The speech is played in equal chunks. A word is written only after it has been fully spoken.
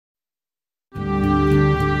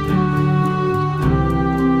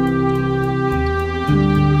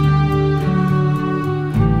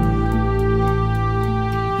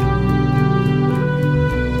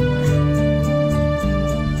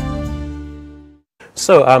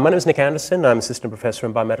My name is Nick Anderson. I'm Assistant Professor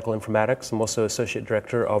in Biomedical Informatics. I'm also Associate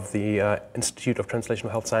Director of the Institute of Translational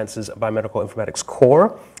Health Sciences Biomedical Informatics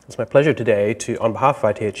Core. It's my pleasure today on behalf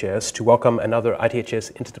of ITHS, to welcome another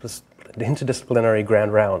ITHS Interdisciplinary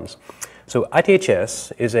Grand Rounds. So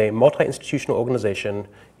ITHS is a multi-institutional organization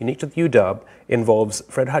unique to the UW. It involves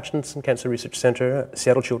Fred Hutchinson Cancer Research Center,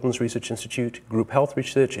 Seattle Children's Research Institute, Group Health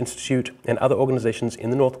Research Institute, and other organizations in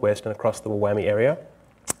the Northwest and across the Willamette area.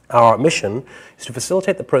 Our mission is to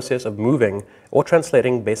facilitate the process of moving or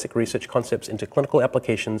translating basic research concepts into clinical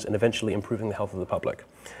applications and eventually improving the health of the public.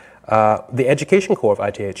 The education core of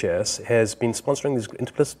ITHS has been sponsoring these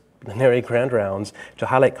interdisciplinary grand rounds to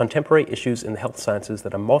highlight contemporary issues in the health sciences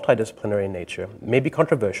that are multidisciplinary in nature, may be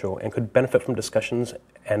controversial, and could benefit from discussions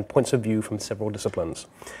and points of view from several disciplines.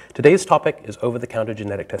 Today's topic is over-the-counter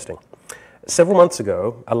genetic testing. Several months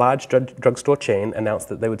ago, a large drugstore chain announced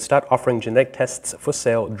that they would start offering genetic tests for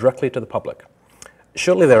sale directly to the public.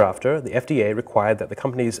 Shortly thereafter, the FDA required that the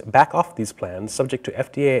companies back off these plans, subject to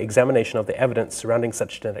FDA examination of the evidence surrounding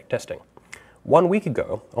such genetic testing. 1 week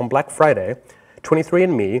ago, on Black Friday,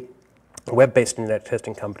 23andMe, a web-based genetic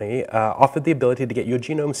testing company, offered the ability to get your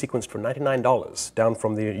genome sequenced for $99, down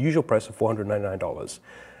from the usual price of $499.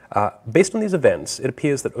 Based on these events, it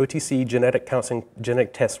appears that OTC genetic counseling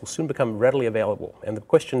genetic tests will soon become readily available. And the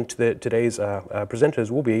question to today's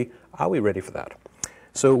presenters will be, are we ready for that?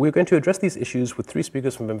 So we're going to address these issues with three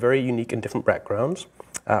speakers from very unique and different backgrounds.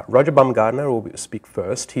 Roger Bumgarner will speak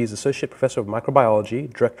first. He's Associate Professor of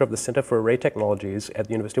Microbiology, Director of the Center for Array Technologies at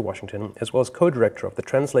the University of Washington, as well as Co-Director of the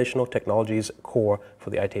Translational Technologies Core for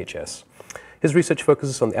the ITHS. His research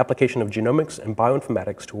focuses on the application of genomics and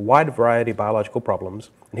bioinformatics to a wide variety of biological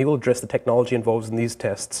problems, and he will address the technology involved in these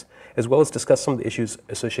tests, as well as discuss some of the issues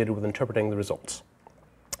associated with interpreting the results.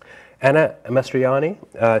 Anna Mastroianni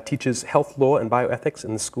teaches health law and bioethics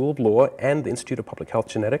in the School of Law and the Institute of Public Health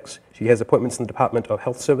Genetics. She has appointments in the Department of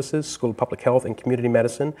Health Services, School of Public Health and Community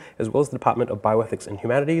Medicine, as well as the Department of Bioethics and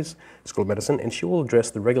Humanities, School of Medicine, and she will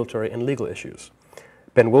address the regulatory and legal issues.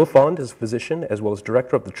 Ben Wilfond is a physician, as well as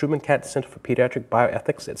Director of the Truman Catt Center for Pediatric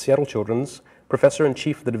Bioethics at Seattle Children's, Professor and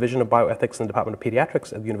Chief of the Division of Bioethics in the Department of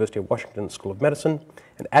Pediatrics at the University of Washington School of Medicine,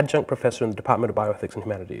 and Adjunct Professor in the Department of Bioethics and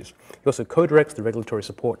Humanities. He also co-directs the Regulatory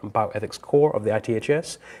Support and Bioethics Core of the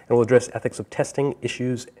ITHS, and will address ethics of testing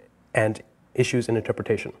issues and issues in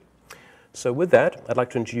interpretation. So with that, I'd like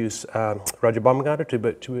to introduce Roger Bumgarner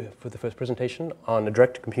for the first presentation on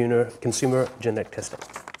direct-to-consumer genetic testing.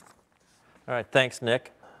 All right, thanks,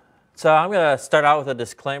 Nick. So I'm going to start out with a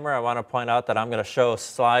disclaimer. I want to point out that I'm going to show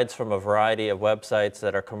slides from a variety of websites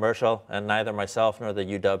that are commercial, and neither myself nor the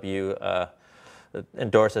UW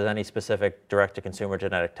endorses any specific direct-to-consumer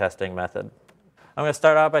genetic testing method. I'm going to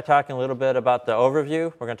start out by talking a little bit about the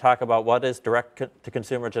overview. We're going to talk about what is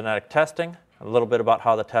direct-to-consumer genetic testing, a little bit about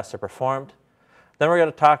how the tests are performed. Then we're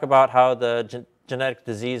going to talk about how the genetic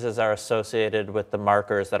diseases are associated with the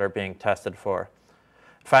markers that are being tested for.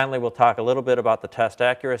 Finally, we'll talk a little bit about the test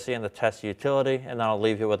accuracy and the test utility, and then I'll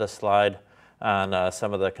leave you with a slide on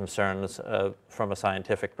some of the concerns from a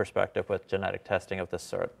scientific perspective with genetic testing of this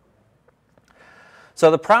sort.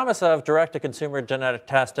 So the promise of direct-to-consumer genetic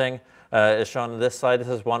testing is shown in this slide. This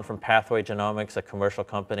is one from Pathway Genomics, a commercial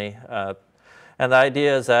company. And the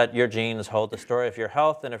idea is that your genes hold the story of your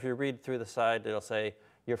health, and if you read through the slide, it'll say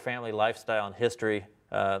your family lifestyle and history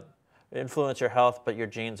influence your health, but your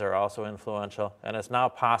genes are also influential. And it's now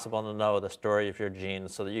possible to know the story of your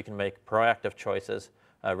genes so that you can make proactive choices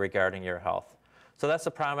regarding your health. So that's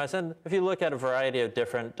the promise. And if you look at a variety of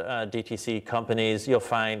different DTC companies, you'll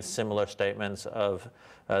find similar statements of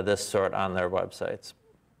this sort on their websites.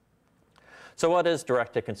 So what is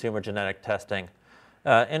direct-to-consumer genetic testing?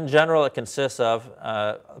 In general, it consists of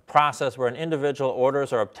a process where an individual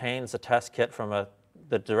orders or obtains a test kit from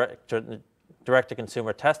the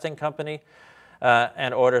direct-to-consumer testing company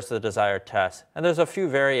and orders the desired test. And there's a few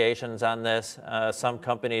variations on this. Some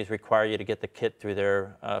companies require you to get the kit through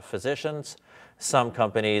their physicians. Some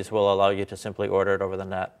companies will allow you to simply order it over the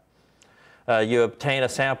net. You obtain a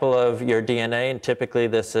sample of your DNA, and typically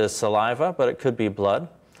this is saliva, but it could be blood.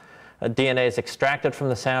 DNA is extracted from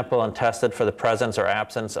the sample and tested for the presence or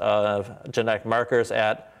absence of genetic markers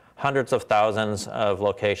at hundreds of thousands of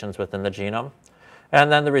locations within the genome. And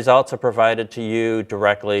then the results are provided to you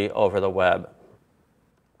directly over the web.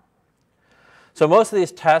 So most of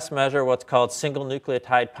these tests measure what's called single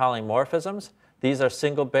nucleotide polymorphisms. These are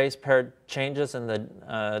single base pair changes in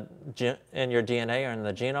your DNA or in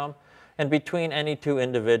the genome. And between any two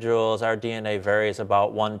individuals, our DNA varies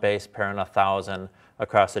about 1 base pair in 1,000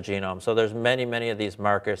 across the genome. So there's many, many of these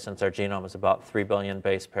markers since our genome is about 3 billion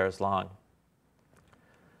base pairs long.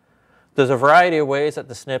 There's a variety of ways that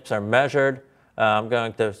the SNPs are measured. I'm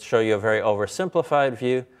going to show you a very oversimplified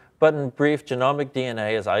view, but in brief, genomic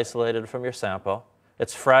DNA is isolated from your sample.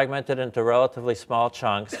 It's fragmented into relatively small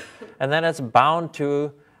chunks, and then it's bound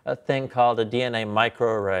to a thing called a DNA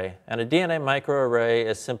microarray. And a DNA microarray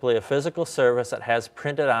is simply a physical surface that has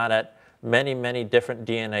printed on it many, many different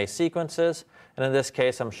DNA sequences. And in this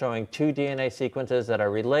case, I'm showing 2 DNA sequences that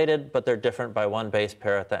are related, but they're different by 1 base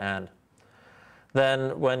pair at the end.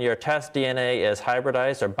 Then when your test DNA is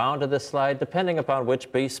hybridized or bound to this slide, depending upon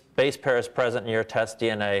which base pair is present in your test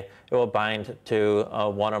DNA, it will bind to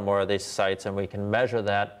one or more of these sites, and we can measure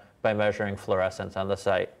that by measuring fluorescence on the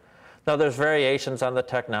site. Now there's variations on the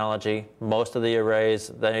technology. Most of the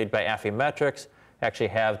arrays made by Affymetrix actually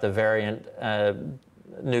have the variant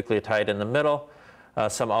nucleotide in the middle.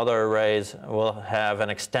 Some other arrays will have an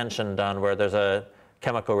extension done where there's a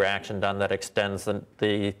chemical reaction done that extends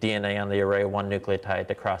the DNA on the array 1 nucleotide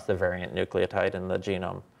to cross the variant nucleotide in the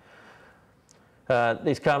genome.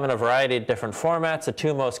 These come in a variety of different formats. The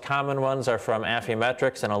 2 most common ones are from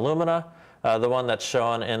Affymetrix and Illumina. The one that's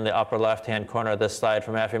shown in the upper left-hand corner of this slide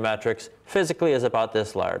from Affymetrix physically is about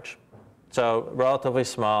this large, so relatively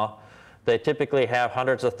small. They typically have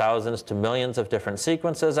hundreds of thousands to millions of different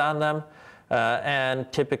sequences on them,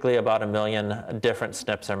 and typically about 1 million different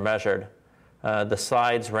SNPs are measured. The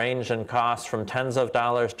slides range in cost from tens of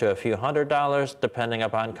dollars to a few $100s, depending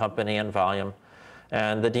upon company and volume.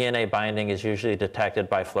 And the DNA binding is usually detected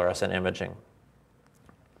by fluorescent imaging.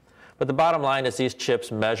 But the bottom line is these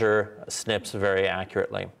chips measure SNPs very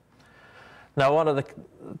accurately. Now, one of the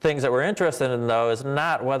things that we're interested in, though, is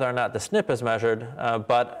not whether or not the SNP is measured,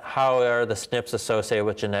 but how are the SNPs associated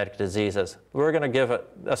with genetic diseases. We're going to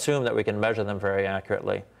assume that we can measure them very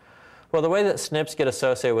accurately. Well, the way that SNPs get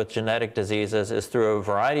associated with genetic diseases is through a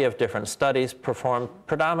variety of different studies performed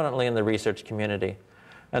predominantly in the research community.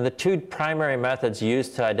 And the 2 primary methods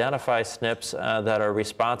used to identify SNPs that are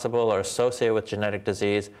responsible or associated with genetic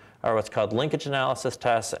disease are what's called linkage analysis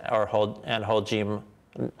tests or whole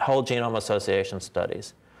genome association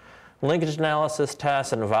studies. Linkage analysis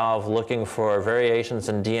tests involve looking for variations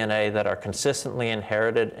in DNA that are consistently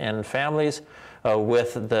inherited in families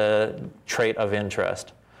with the trait of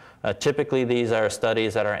interest. Typically, these are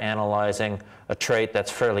studies that are analyzing a trait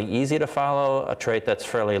that's fairly easy to follow, a trait that's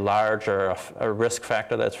fairly large, or a risk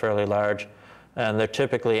factor that's fairly large. And they're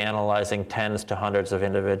typically analyzing tens to hundreds of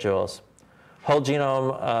individuals. Whole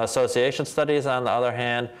genome association studies, on the other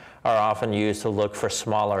hand, are often used to look for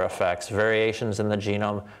smaller effects, variations in the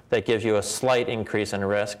genome that give you a slight increase in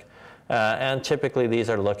risk. And typically,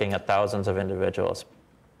 these are looking at thousands of individuals.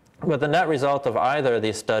 But the net result of either of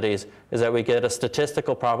these studies is that we get a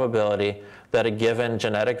statistical probability that a given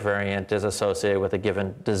genetic variant is associated with a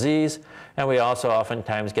given disease, and we also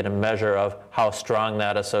oftentimes get a measure of how strong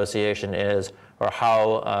that association is or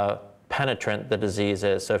how penetrant the disease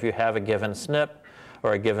is. So if you have a given SNP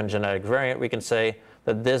or a given genetic variant, we can say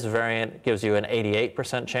that this variant gives you an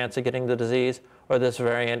 88% chance of getting the disease, or this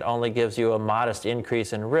variant only gives you a modest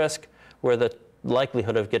increase in risk where the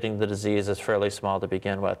likelihood of getting the disease is fairly small to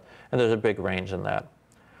begin with, and there's a big range in that.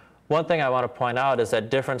 One thing I want to point out is that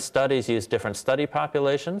different studies use different study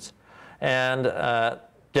populations and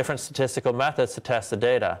different statistical methods to test the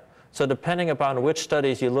data. So depending upon which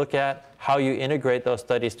studies you look at, how you integrate those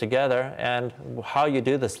studies together, and how you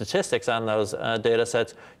do the statistics on those data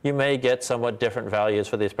sets, you may get somewhat different values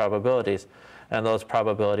for these probabilities, and those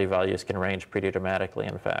probability values can range pretty dramatically,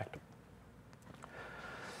 in fact.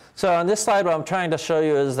 So on this slide, what I'm trying to show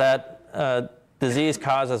you is that disease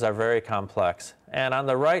causes are very complex. And on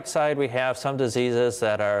the right side, we have some diseases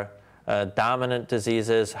that are dominant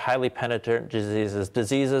diseases, highly penetrant diseases,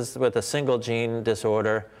 diseases with a single gene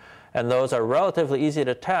disorder. And those are relatively easy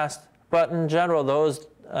to test, but in general, those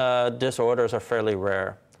disorders are fairly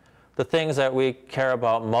rare. The things that we care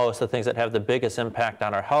about most, the things that have the biggest impact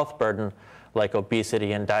on our health burden, like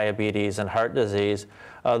obesity and diabetes and heart disease,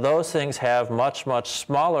 those things have much, much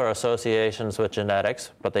smaller associations with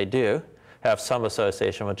genetics, but they do have some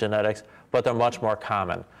association with genetics, but they're much more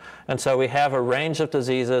common. And so we have a range of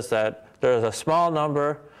diseases that there's a small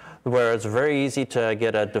number where it's very easy to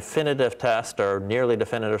get a definitive test or nearly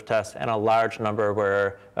definitive test, and a large number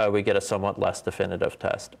where we get a somewhat less definitive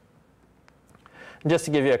test. And just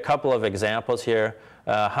to give you a couple of examples here,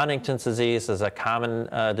 Huntington's disease is a common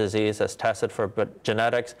disease that's tested for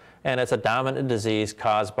genetics, and it's a dominant disease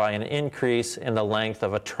caused by an increase in the length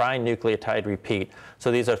of a trinucleotide repeat.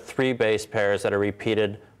 So these are 3 base pairs that are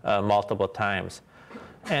repeated multiple times.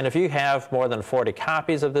 And if you have more than 40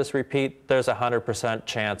 copies of this repeat, there's a 100%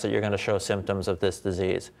 chance that you're going to show symptoms of this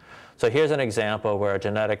disease. So here's an example where a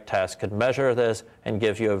genetic test could measure this and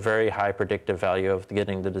give you a very high predictive value of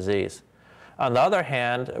getting the disease. On the other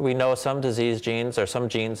hand, we know some disease genes or some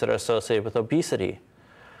genes that are associated with obesity.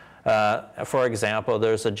 For example,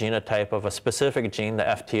 there's a genotype of a specific gene, the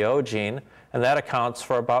FTO gene, and that accounts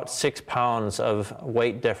for about 6 pounds of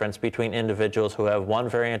weight difference between individuals who have one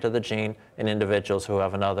variant of the gene and individuals who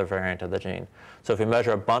have another variant of the gene. So if you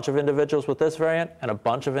measure a bunch of individuals with this variant and a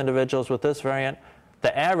bunch of individuals with this variant,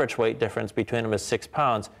 the average weight difference between them is 6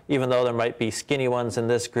 pounds, even though there might be skinny ones in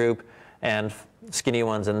this group and skinny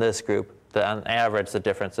ones in this group. On average, the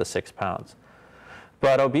difference is 6 pounds.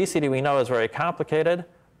 But obesity, we know, is very complicated.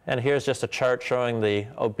 And here's just a chart showing the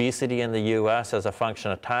obesity in the US as a function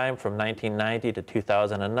of time from 1990 to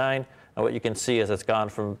 2009. And what you can see is it's gone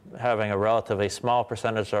from having a relatively small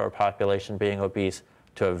percentage of our population being obese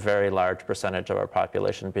to a very large percentage of our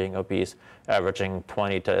population being obese, averaging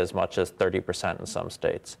 20 to as much as 30% in some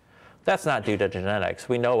states. That's not due to genetics.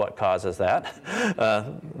 We know what causes that.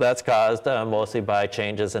 That's caused mostly by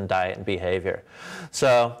changes in diet and behavior.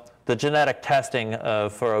 So the genetic testing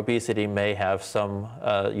for obesity may have some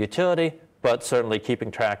utility, but certainly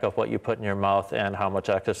keeping track of what you put in your mouth and how much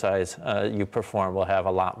exercise you perform will have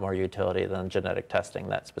a lot more utility than genetic testing in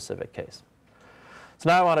that specific case. So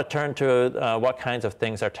now I want to turn to what kinds of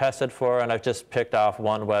things are tested for, and I've just picked off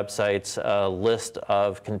one website's list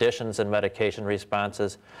of conditions and medication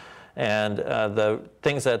responses. And the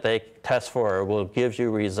things that they test for will give you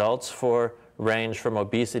results for range from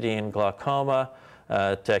obesity and glaucoma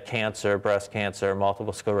to cancer, breast cancer,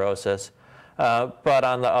 multiple sclerosis. But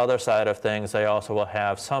on the other side of things, they also will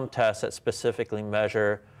have some tests that specifically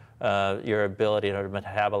measure your ability to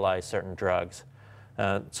metabolize certain drugs.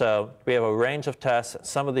 So we have a range of tests.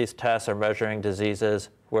 Some of these tests are measuring diseases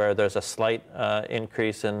where there's a slight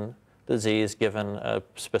increase in disease given a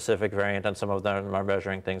specific variant, and some of them are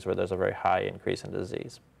measuring things where there's a very high increase in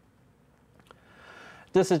disease.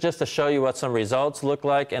 This is just to show you what some results look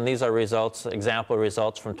like, and these are results, example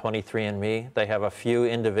results from 23andMe. They have a few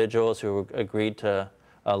individuals who agreed to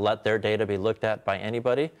let their data be looked at by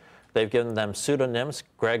anybody. They've given them pseudonyms.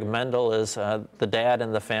 Greg Mendel is the dad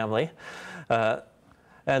in the family.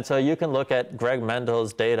 And so you can look at Greg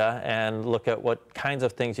Mendel's data and look at what kinds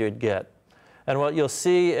of things you'd get. And what you'll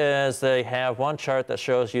see is they have one chart that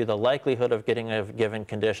shows you the likelihood of getting a given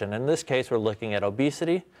condition. In this case, we're looking at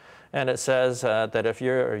obesity. And it says that if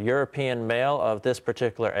you're a European male of this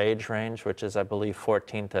particular age range, which is, I believe,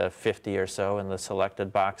 14 to 50 or so in the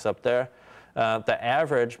selected box up there, the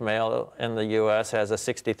average male in the US has a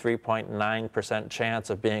 63.9% chance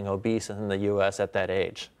of being obese in the US at that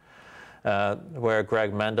age. Where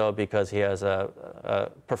Greg Mendel, because he has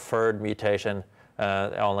a preferred mutation,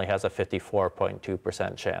 only has a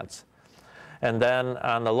 54.2% chance. And then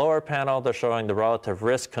on the lower panel, they're showing the relative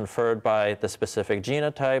risk conferred by the specific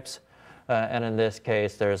genotypes. And in this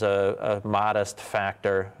case, there's a modest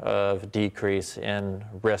factor of decrease in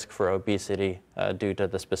risk for obesity due to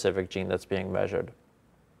the specific gene that's being measured.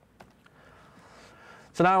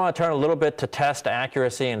 So now I want to turn a little bit to test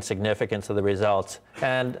accuracy and significance of the results.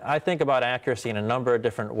 And I think about accuracy in a number of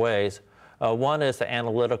different ways. One is the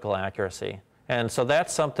analytical accuracy. And so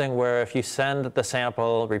that's something where if you send the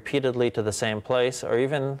sample repeatedly to the same place, or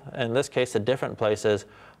even in this case to different places,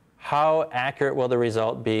 how accurate will the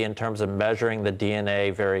result be in terms of measuring the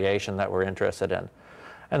DNA variation that we're interested in?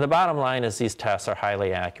 And the bottom line is these tests are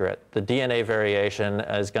highly accurate. The DNA variation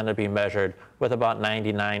is going to be measured with about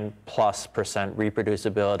 99+%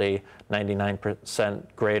 reproducibility, 99%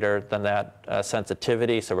 greater than that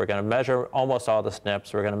sensitivity. So we're going to measure almost all the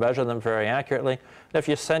SNPs. We're going to measure them very accurately. And if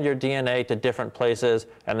you send your DNA to different places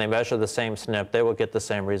and they measure the same SNP, they will get the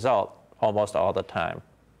same result almost all the time.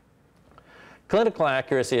 Clinical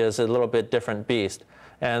accuracy is a little bit different beast.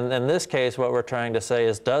 And in this case, what we're trying to say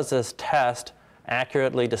is, does this test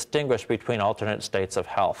accurately distinguish between alternate states of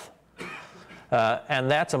health? And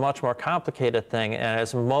that's a much more complicated thing, and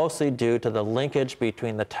it's mostly due to the linkage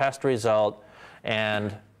between the test result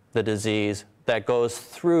and the disease that goes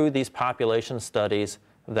through these population studies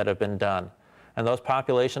that have been done. And those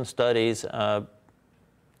population studies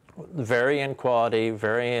vary in quality,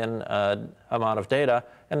 vary in amount of data,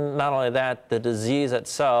 and not only that, the disease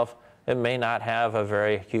itself, it may not have a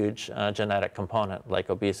very huge genetic component, like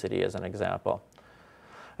obesity as an example.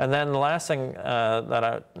 And then the last thing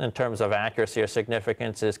in terms of accuracy or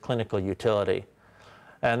significance is clinical utility.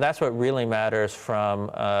 And that's what really matters from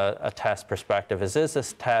a test perspective. Is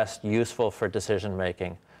this test useful for decision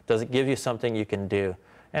making? Does it give you something you can do?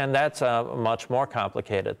 And that's a much more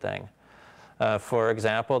complicated thing. For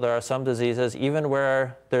example, there are some diseases, even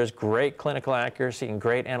where there's great clinical accuracy and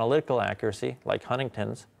great analytical accuracy, like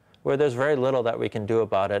Huntington's, where there's very little that we can do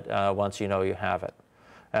about it once you know you have it.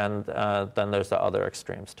 And then there's the other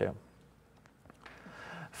extremes too.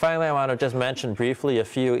 Finally, I want to just mention briefly a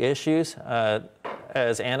few issues.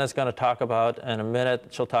 As Anna's going to talk about in a minute,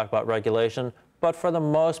 she'll talk about regulation. But for the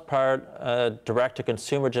most part,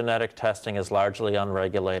 direct-to-consumer genetic testing is largely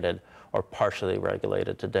unregulated or partially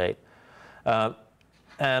regulated to date.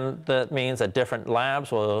 And that means that different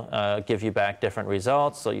labs will give you back different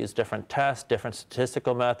results. They'll use different tests, different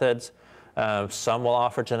statistical methods. Some will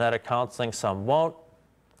offer genetic counseling, some won't.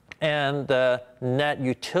 And the net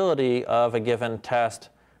utility of a given test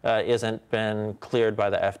isn't been cleared by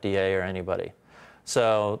the FDA or anybody.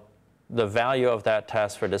 So the value of that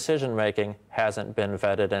test for decision making hasn't been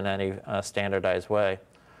vetted in any standardized way.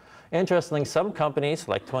 Interestingly, some companies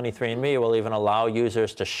like 23andMe will even allow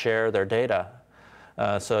users to share their data.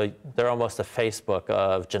 So they're almost a Facebook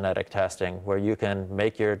of genetic testing, where you can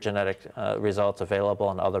make your genetic results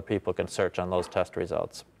available and other people can search on those test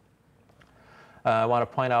results. I want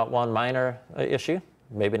to point out one minor issue.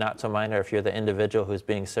 Maybe not so minor if you're the individual who's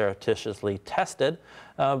being surreptitiously tested,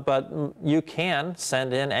 but you can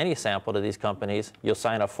send in any sample to these companies. You'll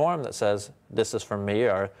sign a form that says, this is from me,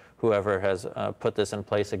 or whoever has put this in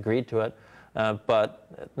place agreed to it,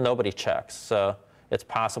 but nobody checks. So it's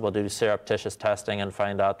possible to do surreptitious testing and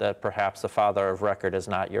find out that perhaps the father of record is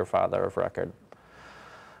not your father of record.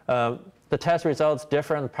 The test results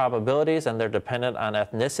differ in probabilities, and they're dependent on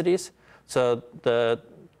ethnicities. So the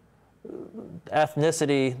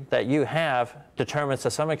ethnicity that you have determines to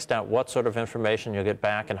some extent what sort of information you'll get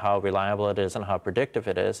back and how reliable it is and how predictive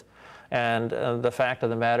it is. And the fact of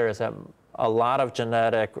the matter is that a lot of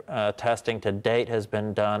genetic testing to date has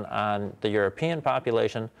been done on the European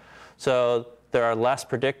population. So there are less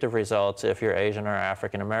predictive results if you're Asian or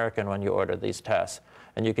African American when you order these tests.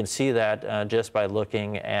 And you can see that just by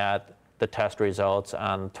looking at the test results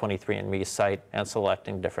on 23andMe's site and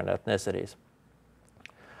selecting different ethnicities.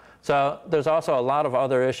 So there's also a lot of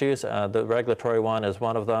other issues. The regulatory one is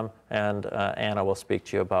one of them, and Anna will speak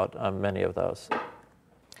to you about many of those.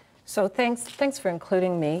 So thanks for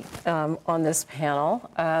including me on this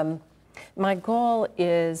panel. My goal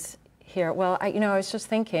is here, well, I was just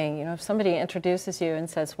thinking, if somebody introduces you and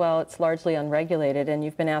says, well, it's largely unregulated, and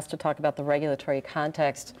you've been asked to talk about the regulatory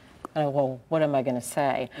context, well, what am I going to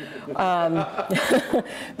say?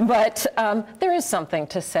 But there is something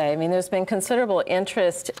to say. I mean, there's been considerable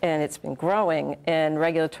interest, and it's been growing in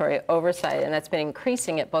regulatory oversight, and that's been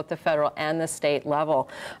increasing at both the federal and the state level.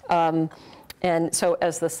 And so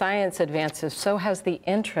as the science advances, so has the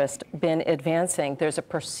interest been advancing. There's a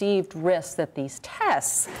perceived risk that these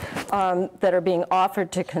tests that are being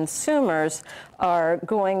offered to consumers are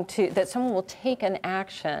going to, that someone will take an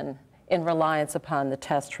action in reliance upon the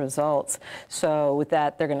test results. So with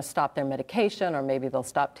that, they're going to stop their medication, or maybe they'll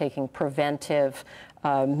stop taking preventive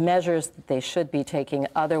measures that they should be taking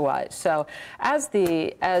otherwise. So as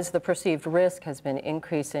the perceived risk has been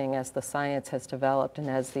increasing, as the science has developed, and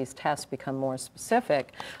as these tests become more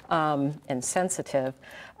specific and sensitive,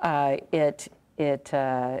 the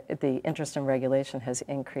interest in regulation has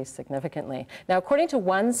increased significantly. Now, according to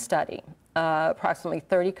one study, approximately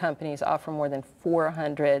 30 companies offer more than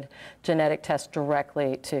 400 genetic tests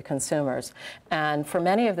directly to consumers. And for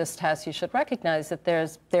many of these tests, you should recognize that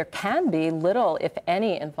there can be little, if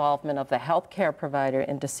any, involvement of the healthcare provider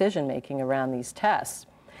in decision-making around these tests.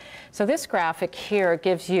 So this graphic here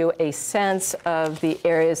gives you a sense of the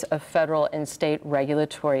areas of federal and state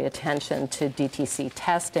regulatory attention to DTC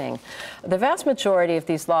testing. The vast majority of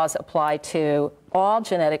these laws apply to all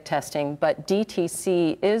genetic testing, but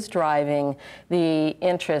DTC is driving the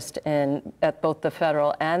interest at both the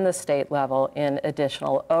federal and the state level in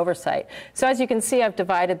additional oversight. So as you can see, I've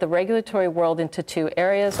divided the regulatory world into two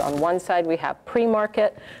areas. On one side, we have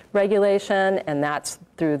pre-market regulation, and that's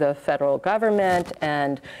through the federal government,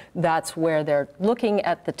 and that's where they're looking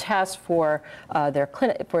at the test for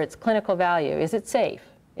its clinical value. Is it safe?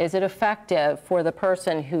 Is it effective for the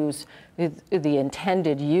person who's the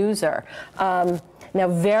intended user? Now,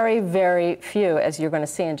 very, very few, as you're going to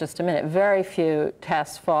see in just a minute, very few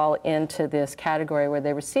tests fall into this category where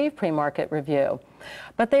they receive pre-market review.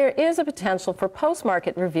 But there is a potential for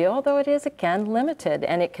post-market review, although it is, again, limited.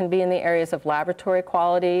 And it can be in the areas of laboratory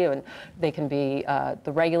quality, and they can be,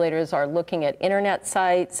 the regulators are looking at internet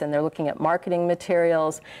sites, and they're looking at marketing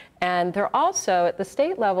materials. And they're also, at the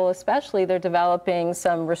state level especially, they're developing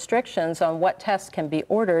some restrictions on what tests can be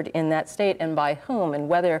ordered in that state and by whom, and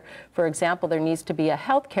whether, for example, there needs to be a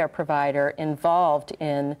healthcare provider involved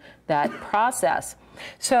in that process.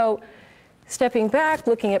 So Stepping back,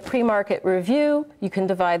 looking at pre-market review, you can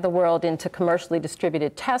divide the world into commercially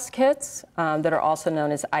distributed test kits that are also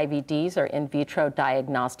known as IVDs, or in vitro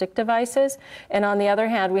diagnostic devices. And on the other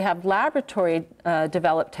hand, we have laboratory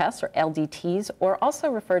developed tests, or LDTs, or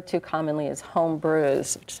also referred to commonly as home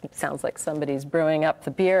brews, which sounds like somebody's brewing up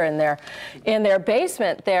the beer in their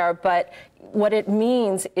basement there. But what it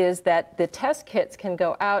means is that the test kits can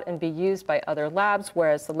go out and be used by other labs,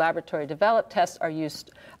 whereas the laboratory developed tests are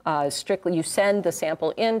used strictly, you send the sample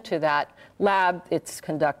into that lab, it's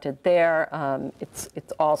conducted there,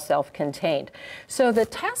 it's all self-contained. So the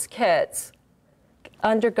test kits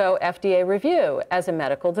undergo FDA review as a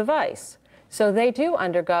medical device. So they do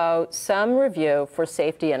undergo some review for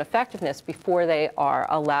safety and effectiveness before they are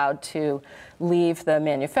allowed to leave the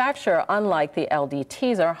manufacturer, unlike the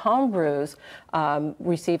LDTs or home brews,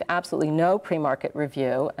 receive absolutely no pre-market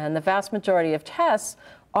review, and the vast majority of tests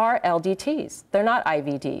are LDTs. They're not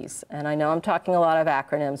IVDs. And I know I'm talking a lot of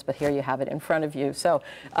acronyms, but here you have it in front of you. So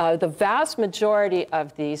the vast majority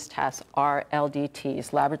of these tests are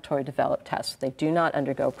LDTs, laboratory developed tests. They do not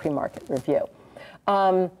undergo pre-market review.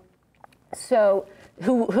 So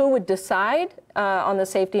who would decide on the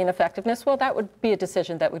safety and effectiveness? Well, that would be a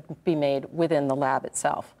decision that would be made within the lab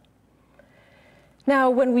itself. Now,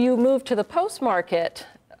 when you move to the post-market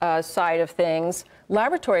side of things,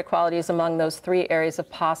 laboratory quality is among those three areas of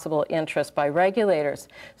possible interest by regulators.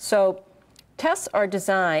 So tests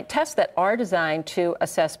that are designed to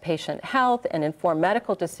assess patient health and inform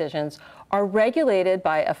medical decisions are regulated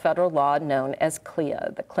by a federal law known as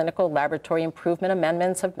CLIA, the Clinical Laboratory Improvement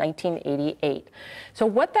Amendments of 1988. So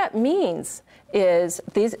what that means is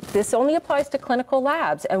this only applies to clinical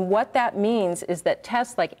labs, and what that means is that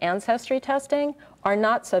tests like ancestry testing are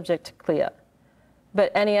not subject to CLIA.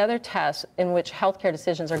 But any other tests in which healthcare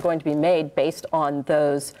decisions are going to be made based on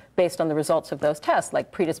the results of those tests,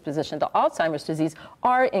 like predisposition to Alzheimer's disease,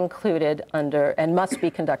 are included under and must be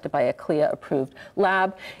conducted by a CLIA-approved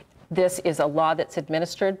lab. This is a law that's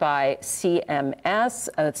administered by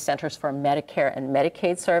CMS, Centers for Medicare and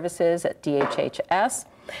Medicaid Services at DHHS.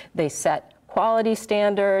 They set quality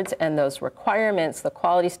standards, and those requirements, the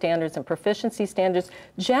quality standards and proficiency standards,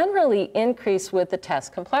 generally increase with the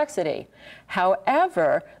test complexity.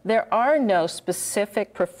 However, there are no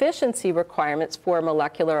specific proficiency requirements for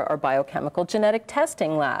molecular or biochemical genetic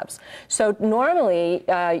testing labs. So normally,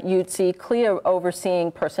 you'd see CLIA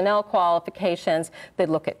overseeing personnel qualifications. They'd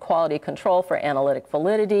look at quality control for analytic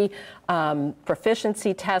validity,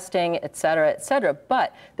 proficiency testing, et cetera, et cetera.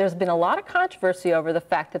 But there's been a lot of controversy over the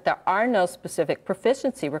fact that there are no specific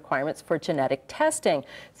proficiency requirements for genetic testing,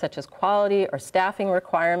 such as quality or staffing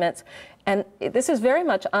requirements. And this is very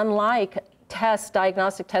much unlike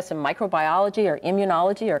diagnostic tests in microbiology or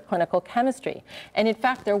immunology or clinical chemistry. And in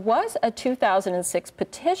fact, there was a 2006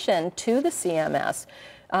 petition to the CMS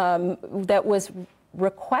that was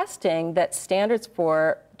requesting that standards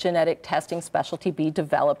for genetic testing specialty be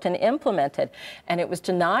developed and implemented. And it was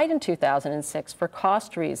denied in 2006 for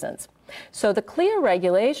cost reasons. So the CLIA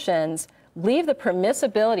regulations leave the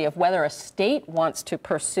permissibility of whether a state wants to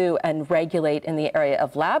pursue and regulate in the area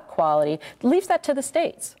of lab quality, leaves that to the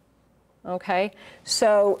states. Okay,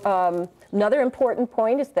 so another important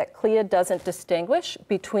point is that CLIA doesn't distinguish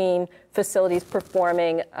between facilities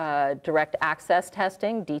performing direct access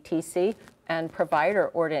testing, DTC, and provider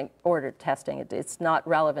ordered testing. It's not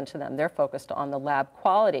relevant to them. They're focused on the lab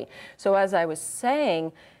quality. So as I was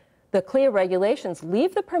saying, the CLIA regulations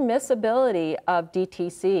leave the permissibility of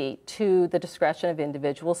DTC to the discretion of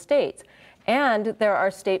individual states. And there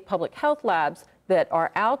are state public health labs that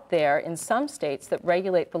are out there in some states that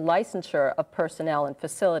regulate the licensure of personnel and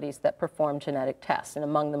facilities that perform genetic tests. And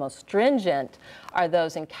among the most stringent are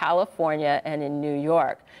those in California and in New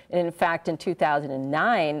York. And in fact, in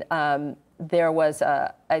 2009, there was,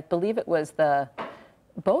 I believe it was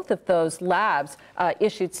both of those labs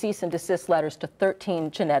issued cease and desist letters to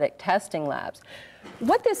 13 genetic testing labs.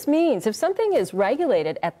 What this means, if something is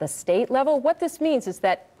regulated at the state level, what this means is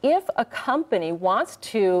that if a company wants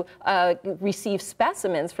to receive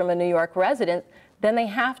specimens from a New York resident, then they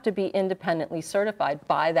have to be independently certified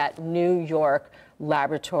by that New York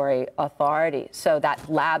laboratory authority. So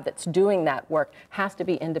that lab that's doing that work has to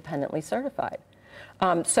be independently certified.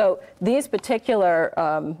 So these particular,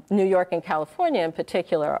 New York and California in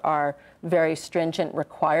particular, are very stringent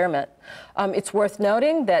requirement. It's worth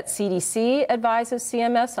noting that CDC advises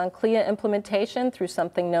CMS on CLIA implementation through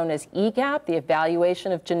something known as EGAP, the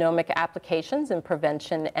Evaluation of Genomic Applications in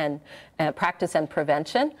Prevention and Practice and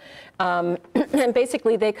Prevention. And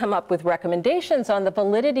basically they come up with recommendations on the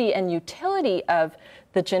validity and utility of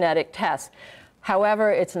the genetic tests.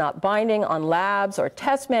 However, it's not binding on labs or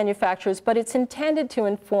test manufacturers, but it's intended to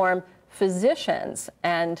inform physicians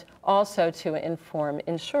and also to inform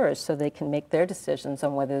insurers so they can make their decisions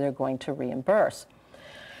on whether they're going to reimburse.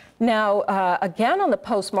 Now, again, on the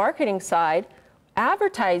post-marketing side,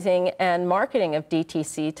 advertising and marketing of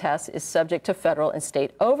DTC tests is subject to federal and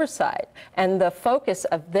state oversight, and the focus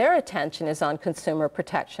of their attention is on consumer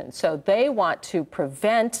protection. So they want to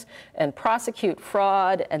prevent and prosecute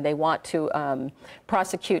fraud, and they want to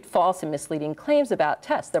prosecute false and misleading claims about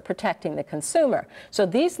tests. They're protecting the consumer. So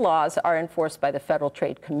these laws are enforced by the Federal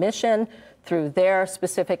Trade Commission through their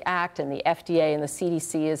specific act, and the FDA and the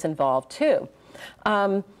CDC is involved too.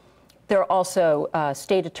 There are also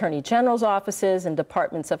state attorney general's offices and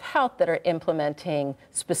departments of health that are implementing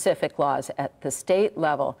specific laws at the state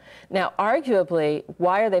level. Now, arguably,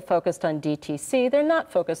 why are they focused on DTC? They're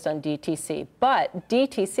not focused on DTC, but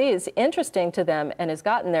DTC is interesting to them and has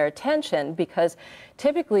gotten their attention because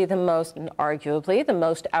typically the most, and arguably, the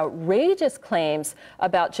most outrageous claims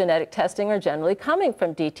about genetic testing are generally coming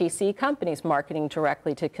from DTC companies marketing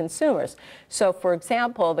directly to consumers. So, for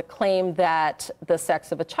example, the claim that the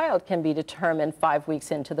sex of a child can be determined 5 weeks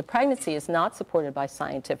into the pregnancy is not supported by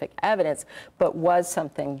scientific evidence, but was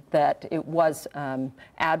something that it was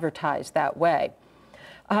advertised that way.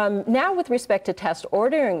 Now, with respect to test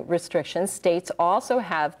ordering restrictions, states also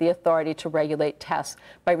have the authority to regulate tests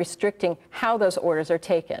by restricting how those orders are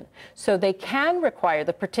taken. So they can require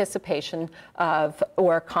the participation of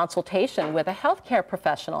or consultation with a healthcare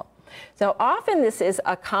professional. So often this is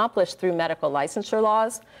accomplished through medical licensure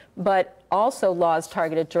laws, but also laws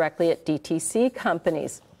targeted directly at DTC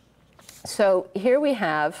companies. So here we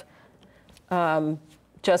have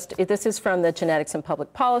this is from the Genetics and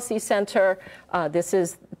Public Policy Center. This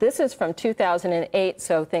is from 2008,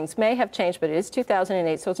 so things may have changed, but it is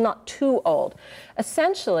 2008, so it's not too old.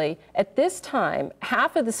 Essentially, at this time,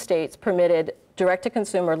 half of the states permitted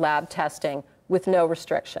direct-to-consumer lab testing with no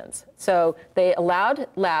restrictions. So they allowed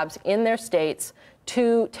labs in their states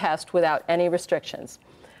to test without any restrictions.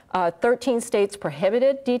 13 states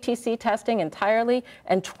prohibited DTC testing entirely,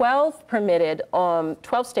 and 12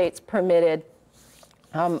 states permitted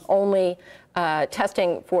only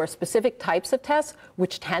testing for specific types of tests,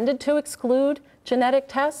 which tended to exclude genetic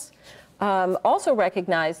tests. Also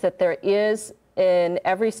recognize that there is, in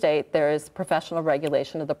every state, there is professional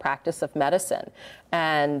regulation of the practice of medicine.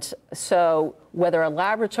 And so whether a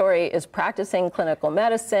laboratory is practicing clinical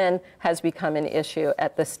medicine has become an issue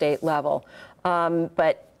at the state level.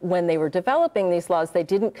 But when they were developing these laws, they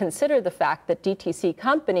didn't consider the fact that DTC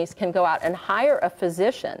companies can go out and hire a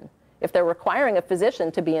physician. If they're requiring a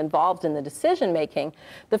physician to be involved in the decision making,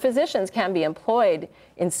 the physicians can be employed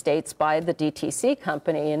in states by the DTC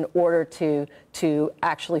company in order to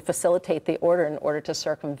actually facilitate the order, in order to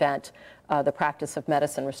circumvent the practice of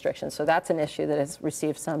medicine restrictions. So that's an issue that has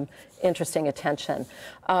received some interesting attention.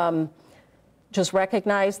 Just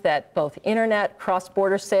recognize that both internet,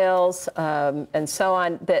 cross-border sales, and so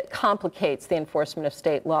on, that complicates the enforcement of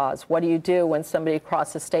state laws. What do you do when somebody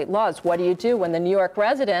crosses state laws? What do you do when the New York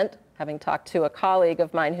resident, having talked to a colleague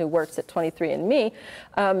of mine who works at 23andMe,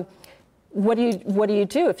 what do you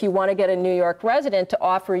do if you want to get a New York resident to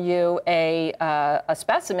offer you a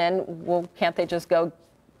specimen? Well, can't they just go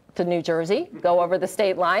to New Jersey, go over the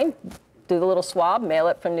state line, do the little swab, mail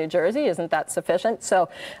it from New Jersey? Isn't that sufficient? So,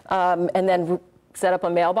 and then set up a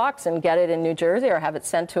mailbox and get it in New Jersey or have it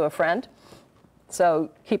sent to a friend. So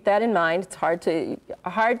keep that in mind. It's hard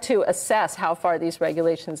to assess how far these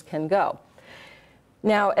regulations can go.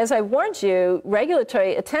 Now, as I warned you,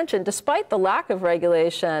 regulatory attention, despite the lack of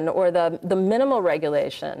regulation or the minimal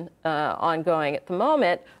regulation ongoing at the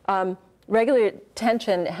moment, regulatory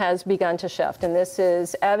attention has begun to shift, and this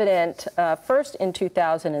is evident first in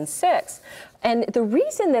 2006. And the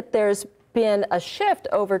reason that there's been a shift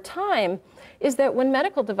over time is that when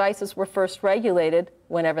medical devices were first regulated,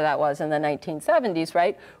 whenever that was in the 1970s,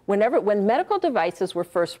 right? When medical devices were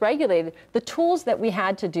first regulated, the tools that we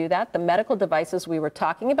had to do that, the medical devices we were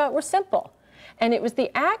talking about, were simple. And it was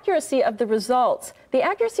the accuracy of the results. The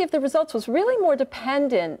accuracy of the results was really more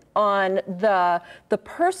dependent on the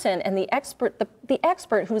person and the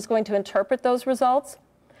expert who was going to interpret those results.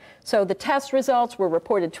 So the test results were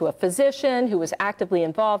reported to a physician who was actively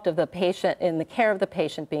involved in the care of the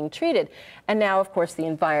patient being treated. And now, of course, the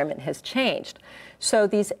environment has changed. So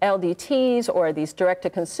these LDTs, or these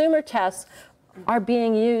direct-to-consumer tests, are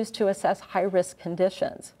being used to assess high-risk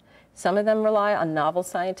conditions. Some of them rely on novel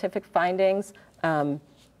scientific findings.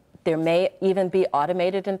 There may even be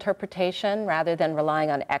automated interpretation rather than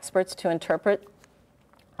relying on experts to interpret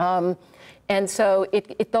And so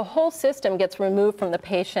the whole system gets removed from the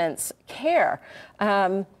patient's care.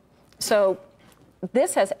 So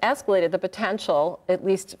this has escalated the potential, at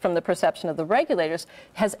least from the perception of the regulators,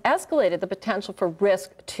 has escalated the potential for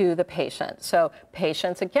risk to the patient. So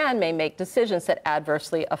patients, again, may make decisions that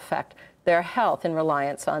adversely affect their health in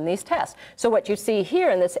reliance on these tests. So what you see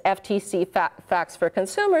here in this FTC Facts for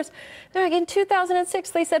Consumers, in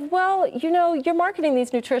 2006, they said, well, you know, you're marketing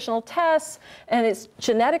these nutritional tests, and it's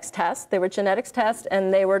genetics tests. They were genetics tests,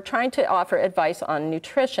 and they were trying to offer advice on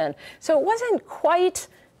nutrition. So it wasn't quite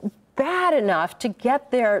bad enough to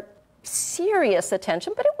get their serious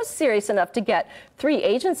attention, but it was serious enough to get 3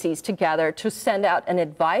 agencies together to send out an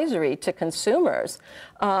advisory to consumers.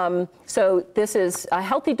 So this is a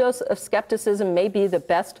healthy dose of skepticism may be the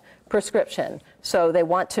best prescription. So they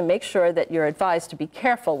want to make sure that you're advised to be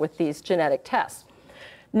careful with these genetic tests.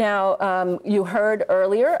 Now, you heard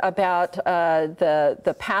earlier about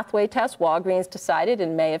the pathway test. Walgreens decided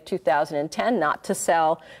in May of 2010 not to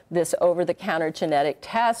sell this over-the-counter genetic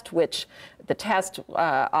test, which the test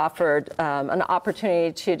offered an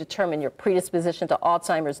opportunity to determine your predisposition to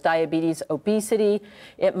Alzheimer's, diabetes, obesity.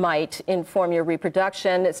 It might inform your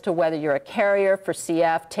reproduction as to whether you're a carrier for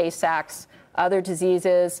CF, Tay-Sachs, other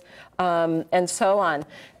diseases, and so on.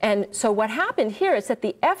 And so what happened here is that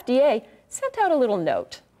the FDA sent out a little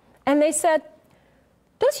note, and they said,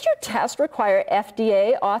 does your test require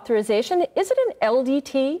FDA authorization? Is it an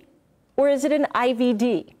LDT or is it an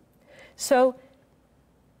IVD? So,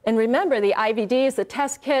 and remember, the IVD is the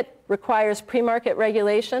test kit, requires pre-market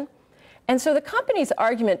regulation. And so the company's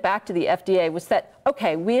argument back to the FDA was that,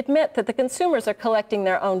 okay, we admit that the consumers are collecting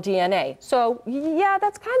their own DNA. So yeah,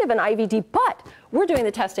 that's kind of an IVD, but we're doing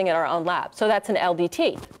the testing at our own lab. So that's an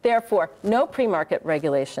LDT. Therefore, no pre-market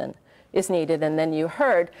regulation is needed. And then you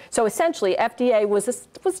heard, so essentially FDA was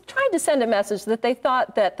trying to send a message that they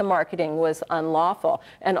thought that the marketing was unlawful,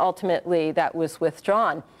 and ultimately that was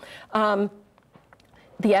withdrawn. The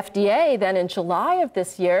FDA then in July of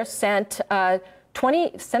this year sent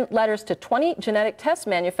letters to 20 genetic test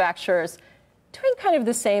manufacturers doing kind of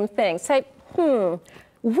the same thing. Say,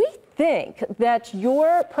 we think that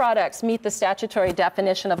your products meet the statutory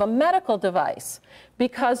definition of a medical device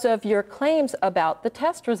because of your claims about the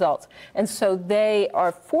test results. And so they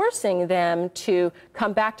are forcing them to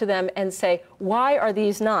come back to them and say, why are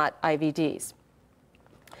these not IVDs?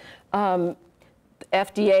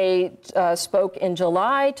 FDA spoke in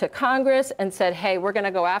July to Congress and said, hey, we're going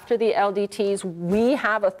to go after the LDTs. We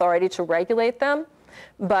have authority to regulate them,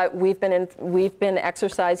 but we've been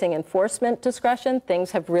exercising enforcement discretion. Things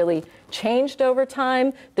have really changed over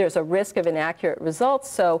time. There's a risk of inaccurate results.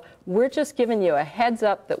 So we're just giving you a heads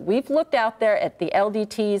up that we've looked out there at the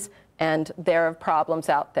LDTs, and there are problems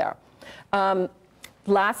out there.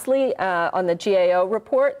 Lastly, on the GAO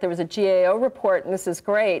report, there was a GAO report, and this is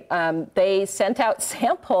great. They sent out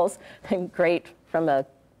samples, great from an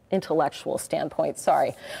intellectual standpoint,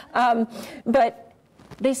 sorry. But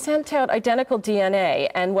they sent out identical DNA,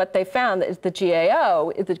 and what they found is the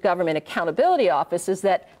GAO, the Government Accountability Office, is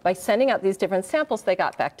that by sending out these different samples, they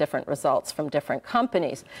got back different results from different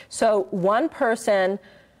companies. So one person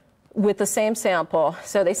with the same sample,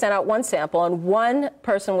 so they sent out one sample, and one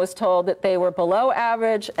person was told that they were below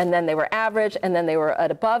average, and then they were average, and then they were at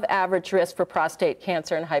above average risk for prostate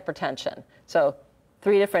cancer and hypertension. So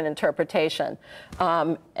 3 different interpretations.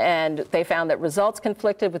 And they found that results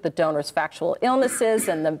conflicted with the donor's factual illnesses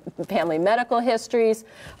and the family medical histories.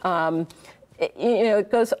 It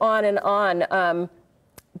goes on and on.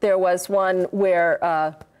 There was one where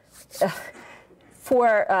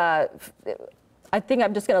I think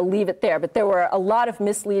I'm just going to leave it there, but there were a lot of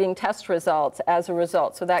misleading test results as a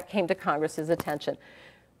result, so that came to Congress's attention.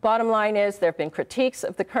 Bottom line is there have been critiques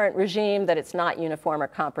of the current regime that it's not uniform or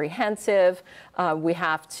comprehensive.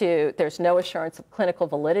 There's no assurance of clinical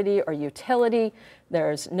validity or utility.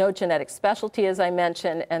 There's no genetic specialty, as I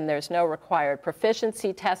mentioned, and there's no required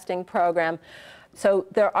proficiency testing program. So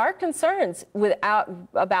there are concerns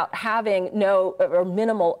about having no or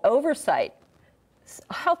minimal oversight.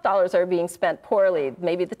 Health dollars are being spent poorly.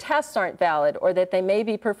 Maybe the tests aren't valid, or that they may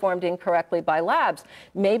be performed incorrectly by labs.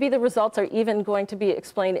 Maybe the results are even going to be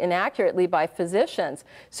explained inaccurately by physicians.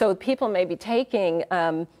 So people may be taking,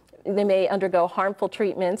 they may undergo harmful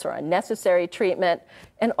treatments or unnecessary treatment,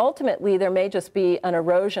 and ultimately there may just be an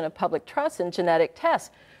erosion of public trust in genetic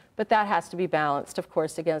tests. But that has to be balanced, of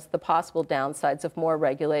course, against the possible downsides of more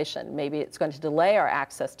regulation. Maybe it's going to delay our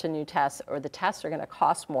access to new tests, or the tests are going to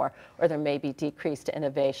cost more, or there may be decreased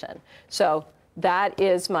innovation. So that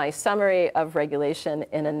is my summary of regulation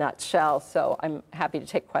in a nutshell. So I'm happy to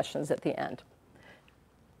take questions at the end.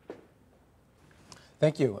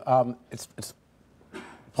 Thank you. It's a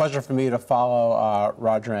pleasure for me to follow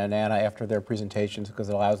Roger and Anna after their presentations because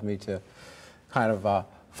it allows me to kind of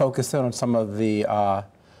focus in on some of the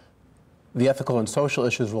ethical and social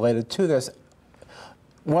issues related to this.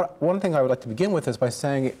 One thing I would like to begin with is by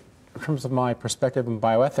saying, in terms of my perspective in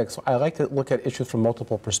bioethics, I like to look at issues from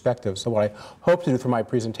multiple perspectives. So what I hope to do through my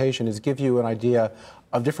presentation is give you an idea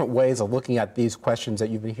of different ways of looking at these questions that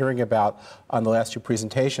you've been hearing about on the last two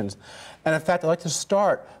presentations. And in fact, I'd like to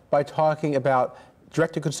start by talking about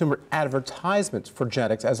direct-to-consumer advertisements for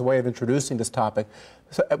genetics as a way of introducing this topic,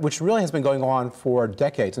 which really has been going on for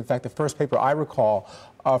decades. In fact, the first paper I recall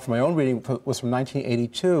from my own reading was from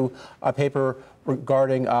 1982, a paper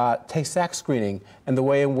regarding Tay-Sachs screening and the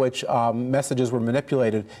way in which messages were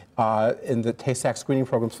manipulated in the Tay-Sachs screening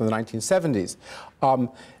programs from the 1970s.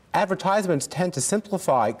 Advertisements tend to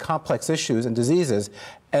simplify complex issues and diseases,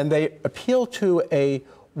 and they appeal to a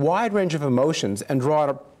wide range of emotions and draw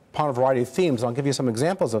upon a variety of themes. I'll give you some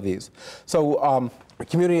examples of these. So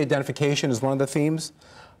community identification is one of the themes.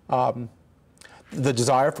 The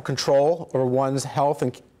desire for control over one's health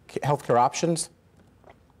and healthcare options.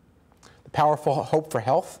 The powerful hope for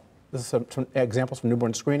health. This is some examples from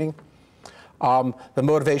newborn screening. The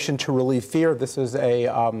motivation to relieve fear. This is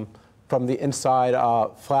from the inside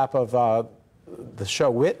flap of the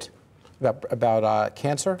show Wit about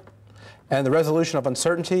cancer. And the resolution of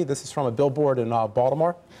uncertainty. This is from a billboard in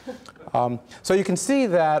Baltimore. So you can see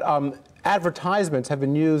that advertisements have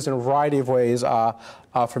been used in a variety of ways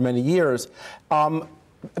for many years.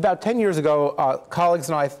 About 10 years ago, colleagues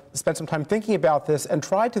and I spent some time thinking about this and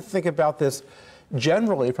tried to think about this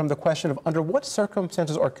generally from the question of under what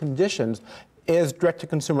circumstances or conditions is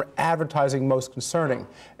direct-to-consumer advertising most concerning.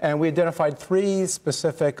 And we identified three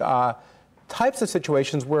specific types of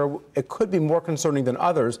situations where it could be more concerning than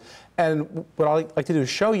others. And what I'd like to do is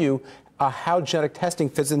show you how genetic testing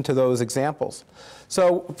fits into those examples.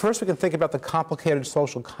 So first we can think about the complicated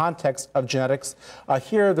social context of genetics.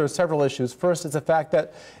 Here there are several issues. First is the fact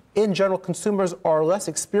that in general consumers are less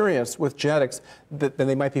experienced with genetics than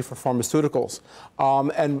they might be for pharmaceuticals.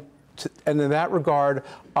 And in that regard,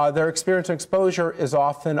 their experience and exposure is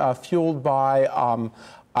often fueled by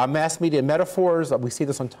mass media metaphors. We see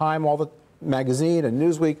this on Time all the magazine and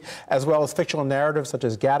Newsweek, as well as fictional narratives such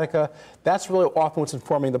as Gattaca. That's really often what's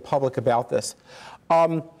informing the public about this.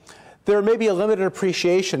 There may be a limited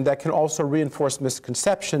appreciation that can also reinforce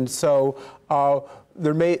misconceptions. So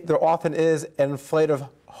there often is an inflated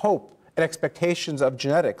hope and expectations of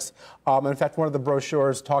genetics. In fact, one of the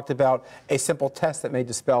brochures talked about a simple test that may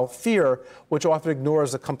dispel fear, which often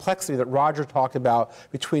ignores the complexity that Roger talked about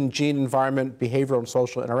between gene, environment, behavioral, and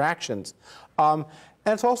social interactions.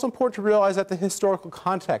 And it's also important to realize that the historical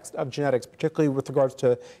context of genetics, particularly with regards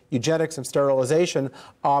to eugenics and sterilization,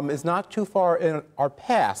 is not too far in our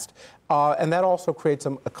past. And that also creates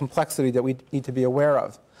a complexity that we need to be aware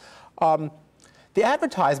of. The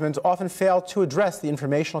advertisements often fail to address the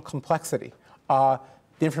informational complexity. The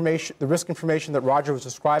risk information that Roger was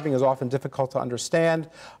describing is often difficult to understand.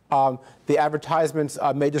 The advertisements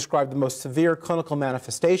may describe the most severe clinical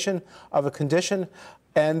manifestation of a condition,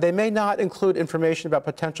 and they may not include information about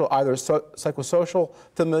potential either psychosocial,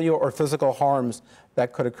 familial, or physical harms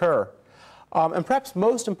that could occur. And perhaps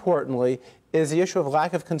most importantly is the issue of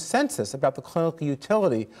lack of consensus about the clinical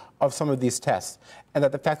utility of some of these tests, and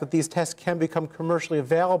that the fact that these tests can become commercially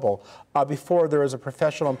available before there is a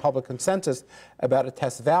professional and public consensus about a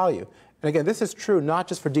test's value. And again, this is true not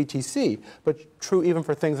just for DTC, but true even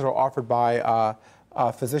for things that are offered by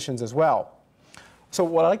physicians as well. So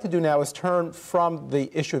what I'd like to do now is turn from the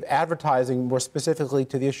issue of advertising more specifically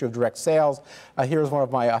to the issue of direct sales. Here's one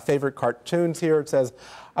of my favorite cartoons here. It says,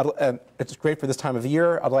 it's great for this time of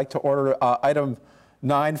year. I'd like to order item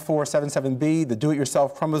 9477B, the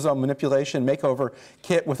do-it-yourself chromosome manipulation makeover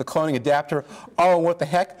kit with a cloning adapter. Oh, what the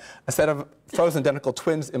heck? A set of frozen identical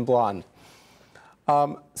twins in blonde.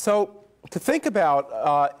 So to think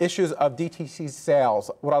about issues of DTC sales,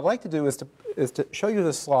 what I'd like to do is to show you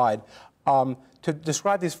this slide to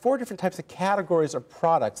describe these four different types of categories of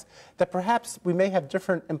products that perhaps we may have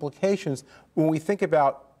different implications when we think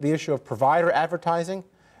about the issue of provider advertising,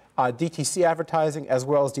 DTC advertising, as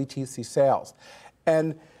well as DTC sales.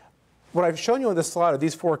 And what I've shown you on this slide are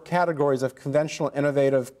these four categories of conventional,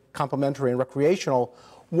 innovative, complementary, and recreational.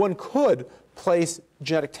 One could place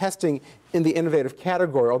genetic testing in the innovative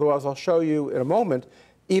category, although as I'll show you in a moment,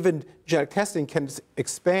 even genetic testing can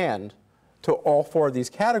expand to all four of these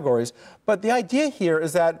categories. But the idea here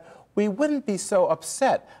is that we wouldn't be so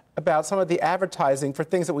upset about some of the advertising for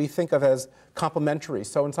things that we think of as complementary.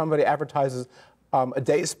 So when somebody advertises a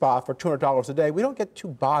day spa for $200 a day, we don't get too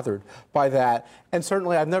bothered by that. And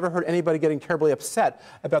certainly I've never heard anybody getting terribly upset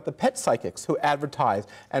about the pet psychics who advertise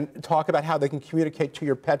and talk about how they can communicate to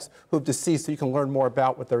your pets who've deceased so you can learn more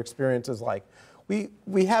about what their experience is like.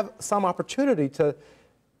 We have some opportunity to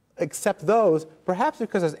accept those, perhaps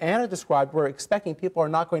because, as Anna described, we're expecting people are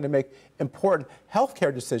not going to make important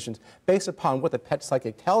healthcare decisions based upon what the pet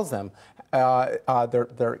psychic tells them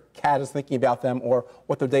their cat is thinking about them or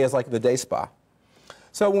what their day is like at the day spa.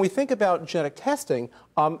 So when we think about genetic testing,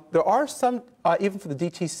 there are some, even for the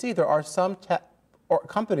DTC, there are some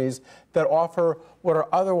companies that offer what are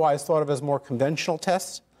otherwise thought of as more conventional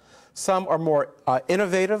tests. Some are more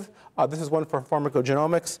innovative. This is one for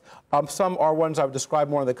pharmacogenomics. Some are ones I would describe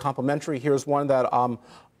more in the complementary. Here's one that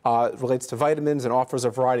relates to vitamins and offers a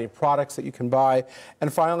variety of products that you can buy.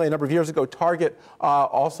 And finally, a number of years ago, Target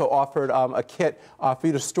also offered a kit for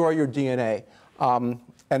you to store your DNA.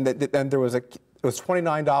 And there was it was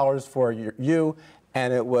 $29 for you,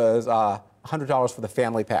 and it was $100 for the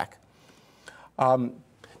family pack.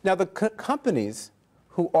 Now, the companies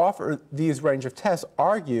who offer these range of tests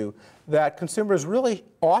argue that consumers really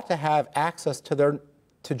ought to have access to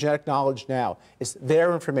genetic knowledge now. It's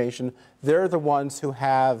their information. They're the ones who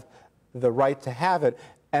have the right to have it,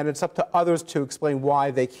 and it's up to others to explain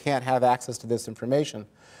why they can't have access to this information.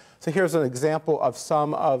 So here's an example of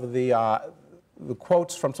some of the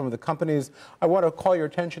quotes from some of the companies. I want to call your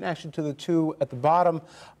attention actually to the two at the bottom.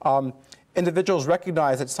 Individuals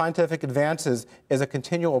recognize that scientific advances is a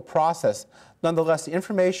continual process. Nonetheless, the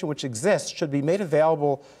information which exists should be made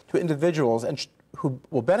available to individuals and who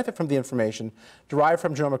will benefit from the information derived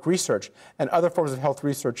from genomic research and other forms of health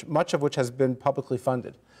research, much of which has been publicly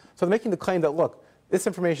funded. So they're making the claim that, look, this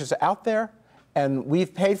information is out there, and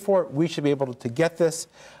we've paid for it. We should be able to get this,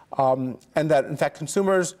 and that, in fact,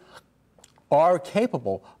 consumers are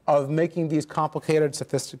capable of making these complicated,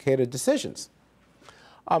 sophisticated decisions.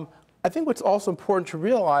 I think what's also important to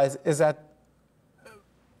realize is that,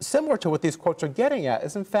 similar to what these quotes are getting at,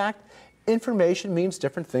 is in fact, information means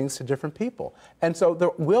different things to different people. And so there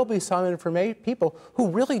will be some people who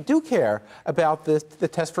really do care about the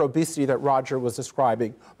test for obesity that Roger was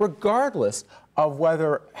describing, regardless of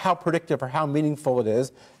how predictive or how meaningful it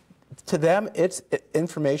is. To them, it's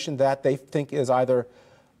information that they think is either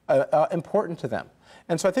important to them.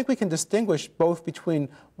 And so I think we can distinguish both between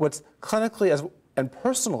what's clinically and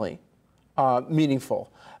personally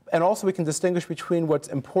meaningful, and also we can distinguish between what's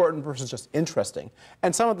important versus just interesting.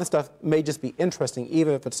 And some of the stuff may just be interesting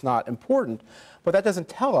even if it's not important, but that doesn't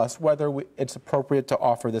tell us whether it's appropriate to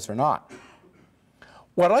offer this or not.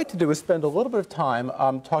 What I'd like to do is spend a little bit of time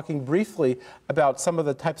talking briefly about some of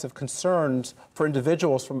the types of concerns for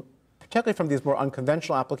individuals, particularly from these more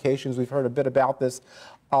unconventional applications. We've heard a bit about this.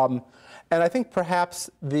 And I think perhaps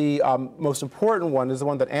the most important one is the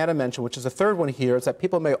one that Anna mentioned, which is the third one here, is that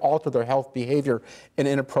people may alter their health behavior in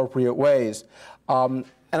inappropriate ways. And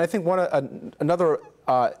I think another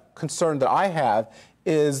concern that I have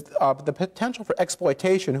is the potential for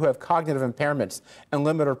exploitation who have cognitive impairments and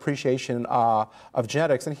limited appreciation of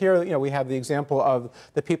genetics. And here, we have the example of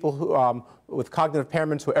the people who, with cognitive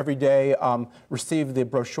impairments who every day receive the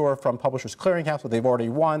brochure from Publishers Clearinghouse, what they've already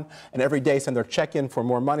won, and every day send their check in for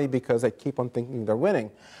more money because they keep on thinking they're winning.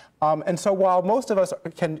 And so while most of us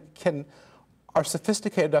are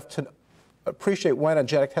sophisticated enough to appreciate when a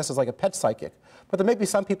genetic test is like a pet psychic, but there may be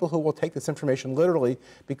some people who will take this information literally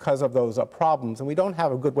because of those problems, and we don't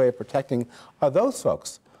have a good way of protecting those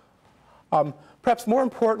folks. Perhaps more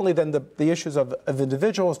importantly than the issues of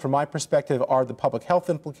individuals, from my perspective, are the public health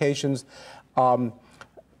implications. And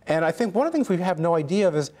I think one of the things we have no idea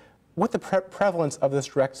of is what the prevalence of this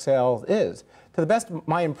direct sale is. To the best of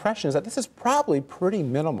my impression is that this is probably pretty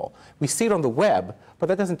minimal. We see it on the web, but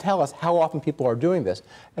that doesn't tell us how often people are doing this.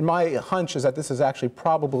 And my hunch is that this is actually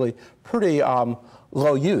probably pretty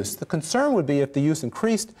low use. The concern would be if the use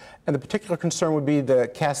increased, and the particular concern would be the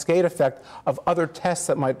cascade effect of other tests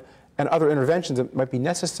that and other interventions that might be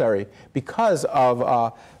necessary because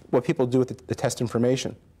of what people do with the test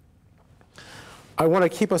information. I want to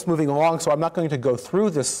keep us moving along, so I'm not going to go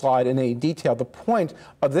through this slide in any detail. The point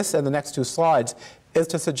of this and the next two slides is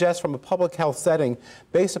to suggest from a public health setting,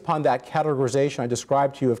 based upon that categorization I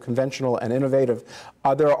described to you of conventional and innovative,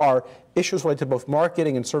 there are issues related to both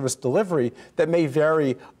marketing and service delivery that may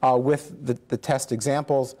vary with the test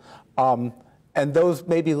examples. And those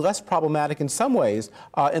may be less problematic in some ways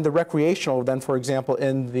in the recreational than, for example,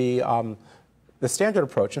 in the standard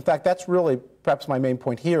approach. In fact, that's really perhaps my main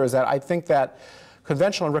point here, is that I think that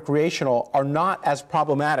conventional and recreational are not as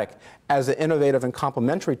problematic as the innovative and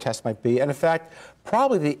complementary tests might be. And in fact,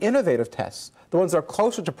 probably the innovative tests, the ones that are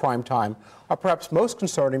closer to prime time, are perhaps most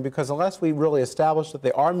concerning, because unless we really establish that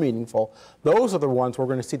they are meaningful, those are the ones where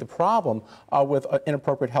we're going to see the problem with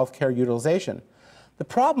inappropriate healthcare utilization. The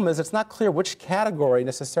problem is it's not clear which category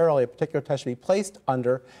necessarily a particular test should be placed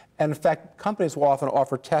under, and in fact, companies will often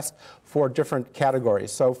offer tests for different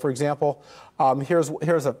categories. So, for example, here's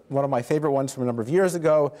one of my favorite ones from a number of years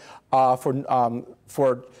ago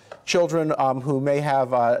for children who may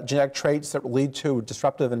have genetic traits that lead to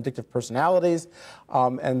disruptive and addictive personalities,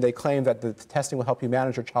 and they claim that the testing will help you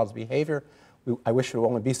manage your child's behavior. I wish it would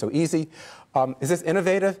only be so easy. Is this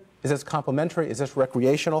innovative? Is this complementary? Is this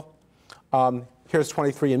recreational? Here's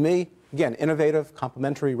 23andMe. Again, innovative,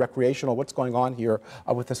 complementary, recreational. What's going on here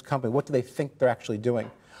with this company? What do they think they're actually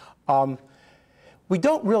doing? We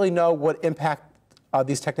don't really know what impact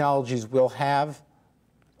these technologies will have.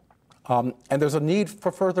 And there's a need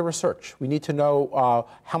for further research. We need to know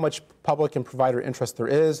how much public and provider interest there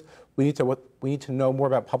is. We need to know more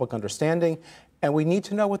about public understanding. And we need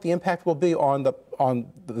to know what the impact will be on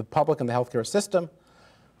the public and the healthcare system.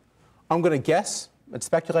 I'm going to guess and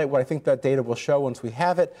speculate what I think that data will show once we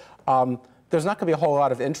have it. There's not going to be a whole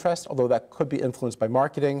lot of interest, although that could be influenced by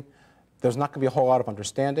marketing. There's not going to be a whole lot of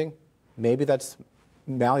understanding. Maybe that's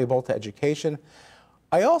malleable to education.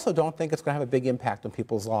 I also don't think it's going to have a big impact on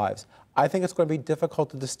people's lives. I think it's going to be difficult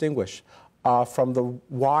to distinguish from the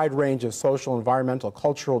wide range of social, environmental,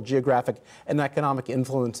 cultural, geographic, and economic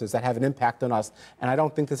influences that have an impact on us. And I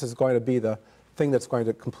don't think this is going to be the thing that's going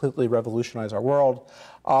to completely revolutionize our world.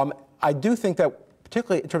 I do think that,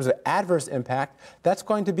 particularly in terms of adverse impact, that's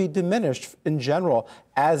going to be diminished in general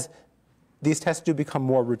as these tests do become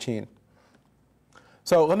more routine.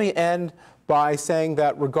 So let me end by saying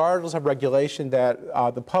that regardless of regulation, that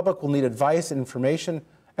the public will need advice and information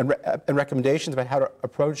and recommendations about how to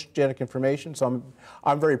approach genetic information. So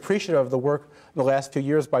I'm very appreciative of the work in the last few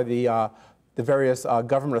years by the various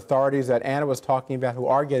government authorities that Anna was talking about, who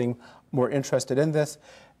are getting more interested in this.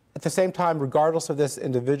 At the same time, regardless of this,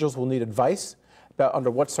 individuals will need advice about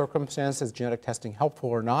under what circumstances genetic testing helpful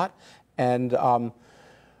or not. And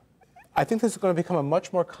I think this is going to become a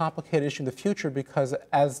much more complicated issue in the future, because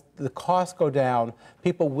as the costs go down,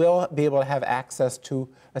 people will be able to have access to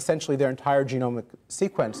essentially their entire genomic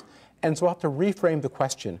sequence. And so we'll have to reframe the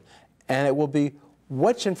question. And it will be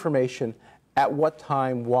which information, at what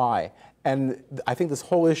time, why. And I think this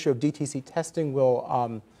whole issue of DTC testing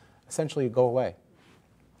will essentially go away.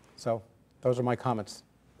 So those are my comments.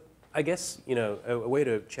 I guess, you know, a way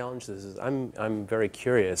to challenge this is I'm very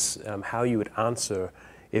curious how you would answer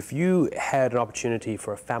if you had an opportunity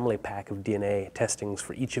for a family pack of DNA testings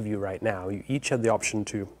for each of you right now. You each had the option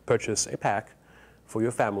to purchase a pack for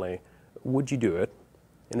your family. Would you do it?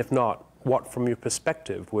 And if not, what from your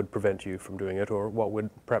perspective would prevent you from doing it, or what would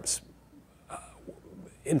perhaps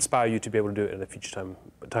inspire you to be able to do it at a future some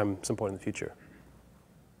point in the future?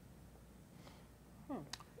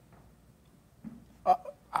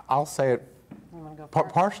 I'll say it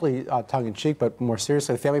partially tongue-in-cheek, but more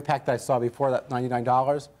seriously. The family pack that I saw before, that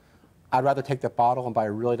 $99, I'd rather take that bottle and buy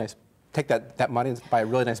a really nice, take that money and buy a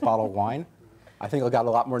really nice bottle of wine. I think I got a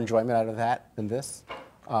lot more enjoyment out of that than this.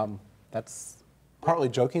 That's partly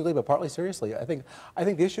jokingly, but partly seriously. I think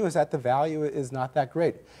the issue is that the value is not that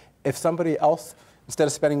great. If somebody else, instead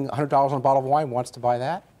of spending $100 on a bottle of wine, wants to buy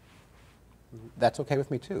that, that's okay with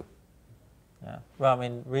me too. Yeah. Well, I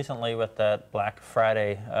mean, recently with that Black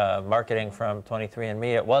Friday marketing from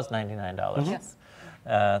 23andMe, it was $99. Mm-hmm. Yes.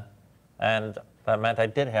 And that meant I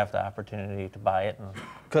did have the opportunity to buy it, and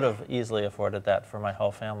could have easily afforded that for my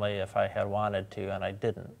whole family if I had wanted to, and I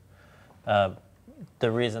didn't.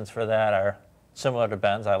 The reasons for that are similar to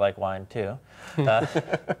Ben's. I like wine too.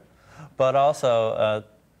 But also,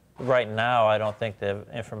 right now, I don't think the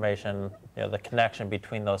information, you know, the connection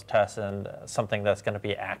between those tests and something that's going to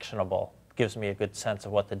be actionable, gives me a good sense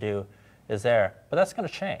of what to do, is there. But that's going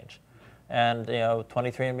to change. And, you know,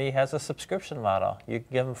 23andMe has a subscription model. You can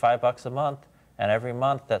give them $5 a month, and every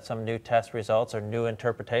month that some new test results or new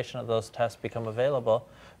interpretation of those tests become available,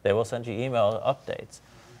 they will send you email updates.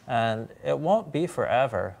 And it won't be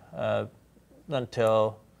forever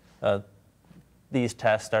until these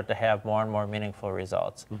tests start to have more and more meaningful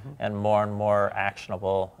results, and more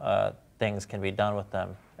actionable things can be done with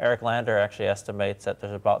them. Eric Lander actually estimates that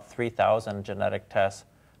there's about 3,000 genetic tests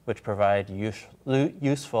which provide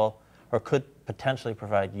useful, or could potentially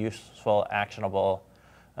provide useful, actionable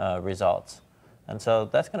results. And so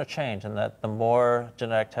that's going to change, and that the more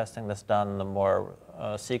genetic testing that's done, the more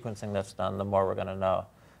sequencing that's done, the more we're going to know.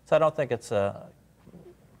 So I don't think it's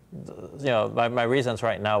you know, my reasons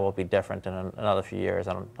right now will be different in another few years,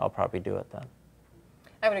 and I'll probably do it then.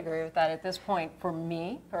 I would agree with that. At this point, for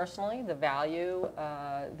me personally, the value,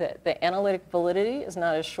 the analytic validity is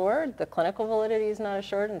not assured, the clinical validity is not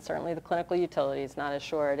assured, and certainly the clinical utility is not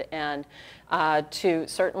assured. And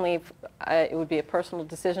certainly, it would be a personal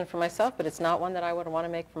decision for myself, but it's not one that I would want to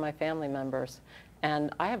make for my family members.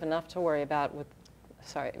 And I have enough to worry about with.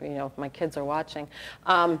 Sorry, you know, if my kids are watching.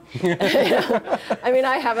 I mean,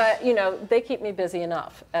 I have they keep me busy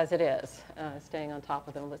enough as it is, staying on top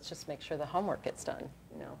of them. Let's just make sure the homework gets done,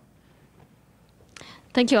 you know.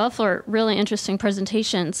 Thank you all for really interesting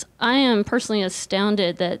presentations. I am personally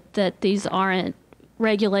astounded that these aren't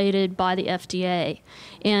regulated by the FDA.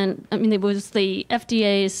 And I mean, it was the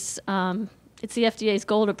FDA's, it's the FDA's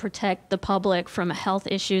goal to protect the public from health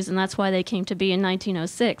issues, and that's why they came to be in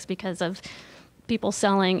 1906, because of people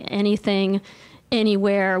selling anything,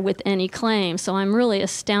 anywhere with any claim. So I'm really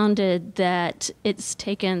astounded that it's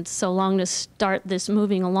taken so long to start this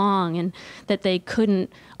moving along, and that they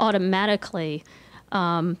couldn't automatically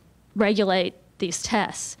regulate these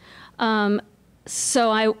tests.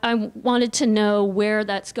 So I wanted to know where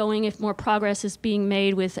that's going, if more progress is being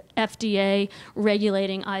made with FDA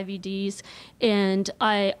regulating IVDs. And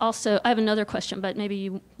I have another question, but maybe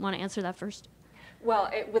you want to answer that first.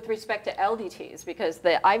 Well, with respect to LDTs, because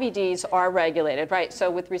the IVDs are regulated, right?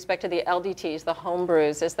 So with respect to the LDTs, the home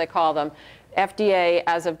brews, as they call them, FDA,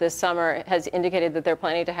 as of this summer, has indicated that they're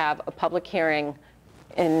planning to have a public hearing,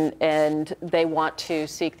 and they want to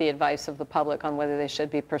seek the advice of the public on whether they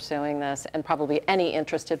should be pursuing this, and probably any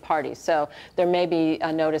interested parties. So there may be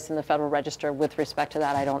a notice in the Federal Register with respect to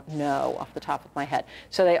that. I don't know off the top of my head.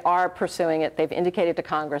 So they are pursuing it. They've indicated to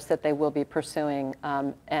Congress that they will be pursuing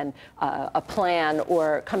a plan,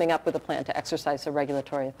 or coming up with a plan to exercise the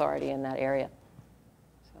regulatory authority in that area.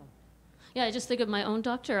 So. Yeah, I just think of my own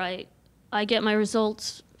doctor. I get my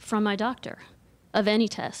results from my doctor of any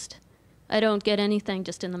test. I don't get anything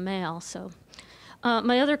just in the mail. So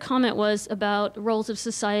my other comment was about roles of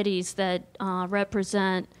societies that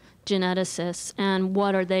represent geneticists, and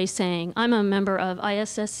what are they saying. I'm a member of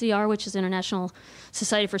ISSCR, which is International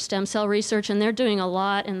Society for Stem Cell Research, and they're doing a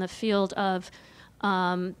lot in the field of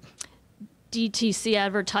DTC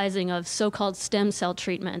advertising of so-called stem cell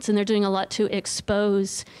treatments, and they're doing a lot to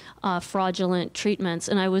expose fraudulent treatments.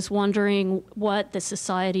 And I was wondering what the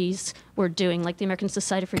societies were doing, like the American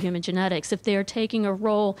Society for Human Genetics, if they're taking a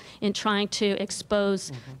role in trying to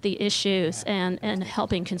expose the issues and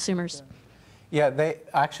helping consumers. Yeah, they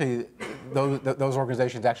actually, those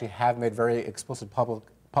organizations actually have made very explicit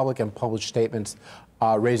public and published statements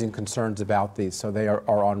raising concerns about these. So they are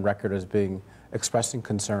on record as being expressing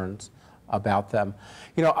concerns about them.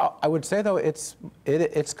 You know, I would say though it's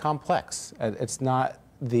complex. It's not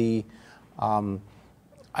the, and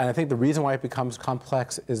I think the reason why it becomes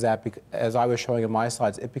complex is that, as I was showing in my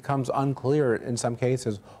slides, it becomes unclear in some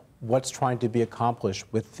cases what's trying to be accomplished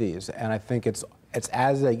with these. And I think it's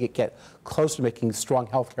as they get close to making strong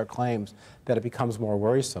healthcare claims that it becomes more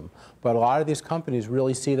worrisome. But a lot of these companies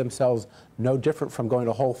really see themselves no different from going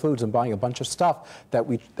to Whole Foods and buying a bunch of stuff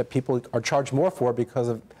that people are charged more for because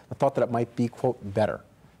of the thought that it might be, quote, better.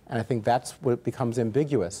 And I think that's what becomes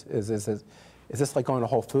ambiguous. Is this like going to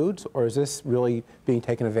Whole Foods, or is this really being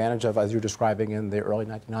taken advantage of, as you're describing in the early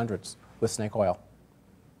 1900s with snake oil?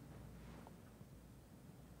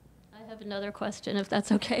 I have another question, if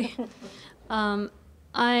that's okay.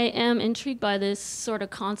 I am intrigued by this sort of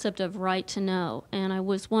concept of right to know, and I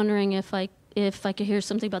was wondering if I could hear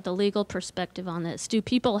something about the legal perspective on this. Do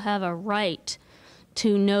people have a right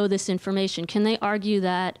to know this information? Can they argue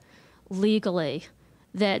that legally,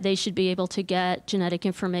 that they should be able to get genetic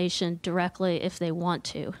information directly if they want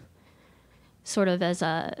to? Sort of as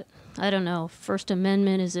a, I don't know, First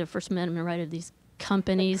Amendment, is it a First Amendment right of these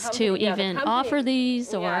companies to even offer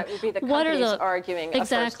these? Or yeah, it would be the what are companies the arguing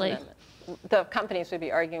exactly? A First Amendment. The companies would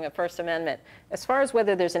be arguing a First Amendment. As far as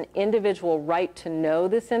whether there's an individual right to know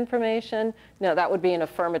this information, no, that would be an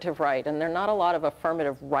affirmative right, and there are not a lot of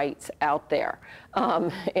affirmative rights out there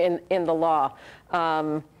in the law.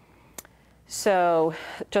 So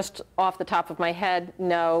just off the top of my head,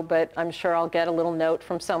 no, but I'm sure I'll get a little note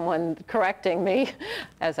from someone correcting me,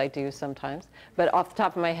 as I do sometimes. But off the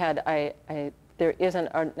top of my head, there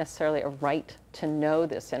isn't necessarily a right to know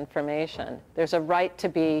this information. There's a right to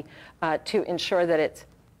be, to ensure that it's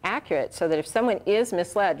accurate, so that if someone is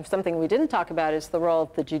misled, something we didn't talk about is the role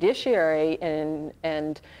of the judiciary in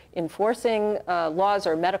enforcing laws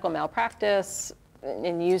or medical malpractice,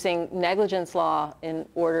 in using negligence law in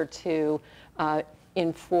order to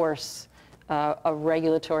enforce a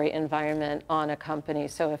regulatory environment on a company.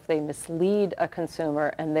 So if they mislead a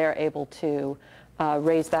consumer and they're able to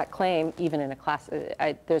raise that claim, even in a class,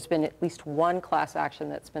 there's been at least one class action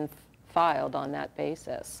that's been filed on that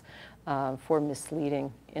basis for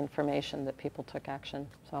misleading information that people took action.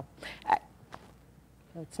 So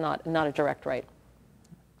it's not a direct right.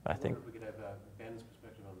 I think we could have Ben's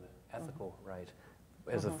perspective on the ethical right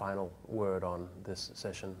as a final word on this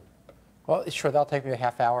session. Well, sure, that'll take me a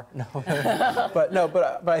half hour. No, but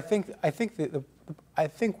I think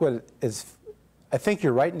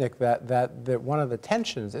you're right, Nick. That one of the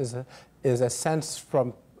tensions is a sense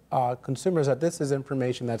from consumers that this is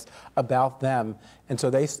information that's about them, and so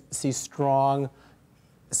they see strong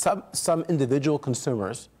some individual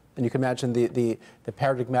consumers, and you can imagine the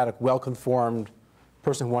paradigmatic, well-conformed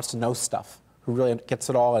person who wants to know stuff, who really gets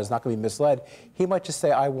it all and is not going to be misled. He might just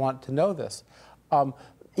say, "I want to know this."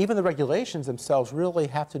 Even the regulations themselves really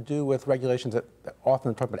have to do with regulations that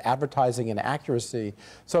often talk about advertising and accuracy.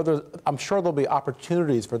 So I'm sure there'll be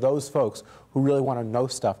opportunities for those folks who really want to know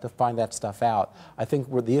stuff to find that stuff out. I think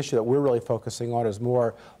the issue that we're really focusing on is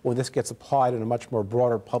more when this gets applied in a much more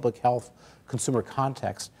broader public health consumer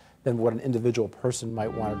context than what an individual person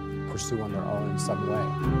might want to pursue on their own in some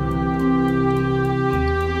way.